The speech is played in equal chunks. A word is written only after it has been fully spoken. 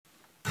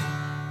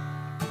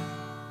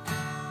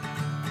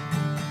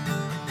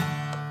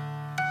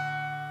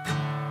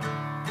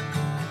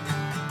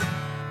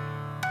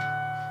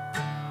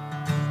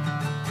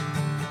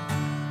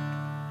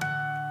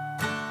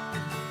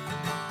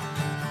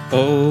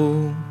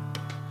Oh,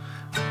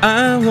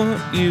 I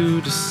want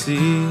you to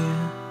see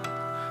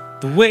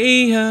the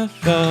way I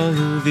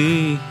follow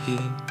thee,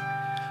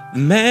 the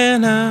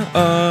man I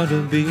ought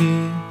to be.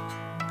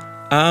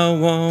 I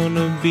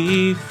wanna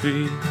be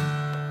free,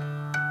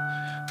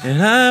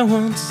 and I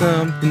want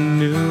something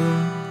new,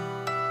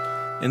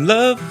 and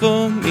love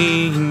for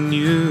me and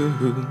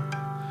you,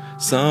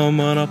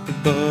 someone up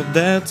above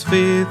that's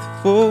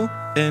faithful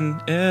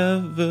and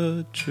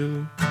ever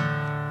true.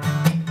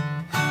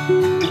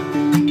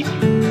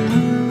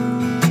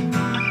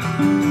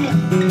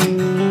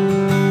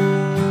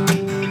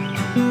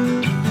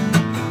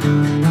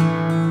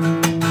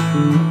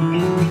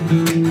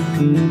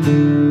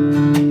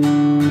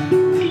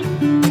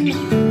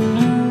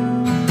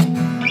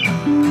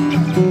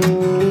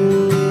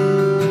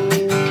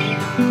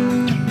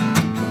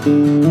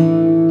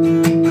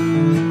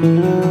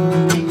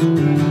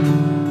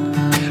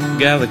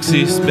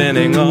 Galaxy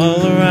spinning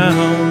all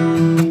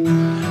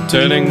around,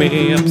 turning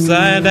me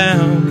upside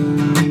down.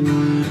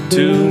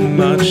 Too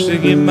much to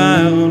get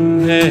my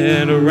own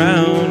head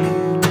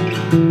around,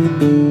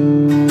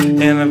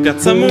 and I've got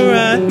somewhere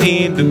I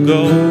need to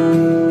go,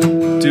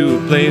 to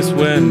a place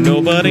where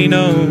nobody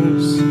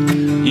knows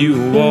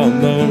you are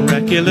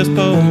miraculous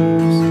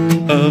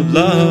pose of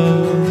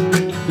love.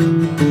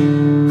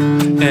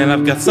 And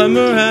I've got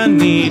somewhere I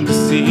need to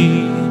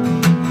see,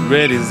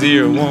 ready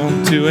 0,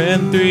 1, 2,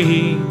 and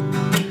 3.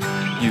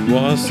 You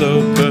are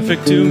so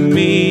perfect to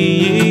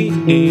me.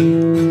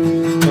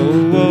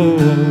 Oh, oh,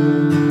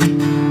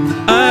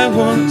 oh. I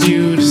want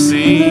you to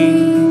see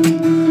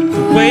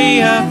the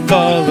way I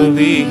follow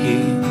thee,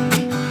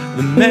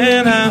 the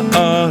man I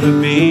ought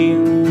to be.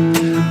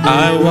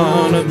 I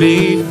wanna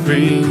be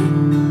free,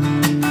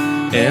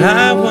 and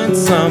I want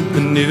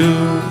something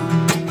new,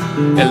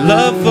 and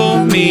love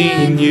for me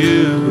and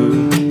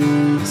you,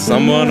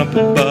 someone up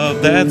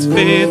above that's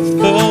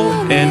faithful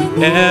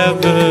and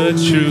ever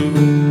true.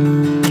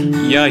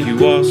 Yeah,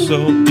 you are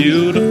so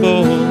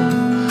beautiful,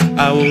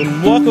 I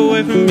wouldn't walk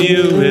away from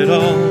you at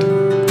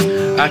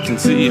all. I can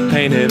see it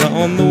painted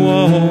on the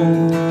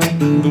wall,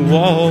 the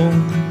wall,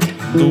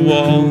 the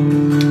wall.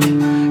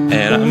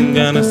 And I'm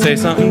gonna say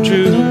something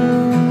true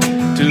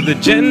to the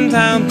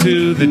Gentile,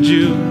 to the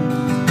Jew.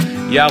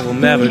 Yeah, we'll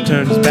never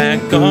turn his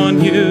back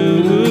on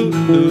you.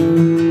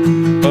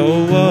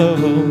 Oh, oh.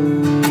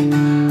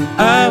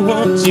 I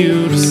want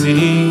you to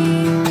see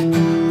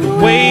the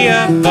way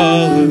I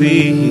follow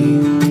thee,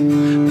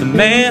 the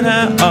man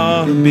I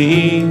ought to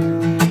be.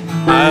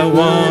 I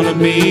wanna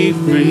be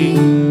free,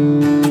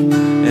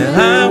 and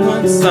I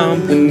want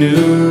something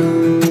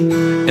new,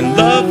 and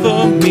love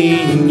for me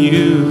and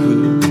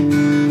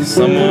you,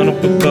 someone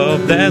up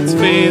above that's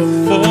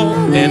faithful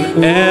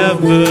and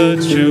ever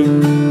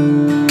true.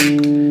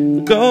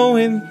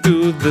 Going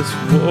through this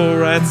war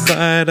right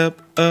side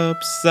up,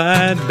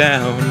 upside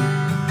down.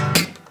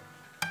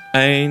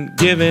 I ain't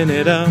giving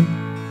it up,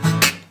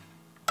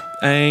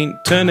 I ain't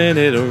turning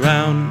it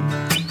around.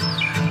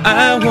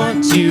 I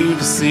want you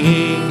to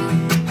see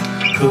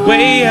the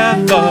way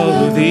I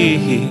follow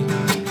thee,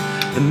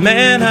 the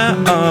man I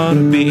ought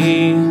to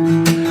be.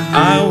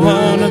 I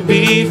wanna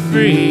be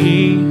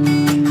free,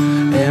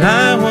 and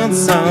I want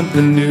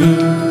something new,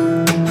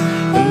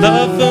 and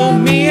love for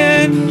me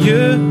and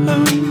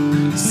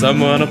you,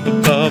 someone up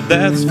above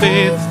that's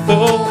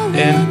faithful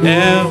and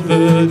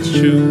ever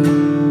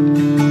true.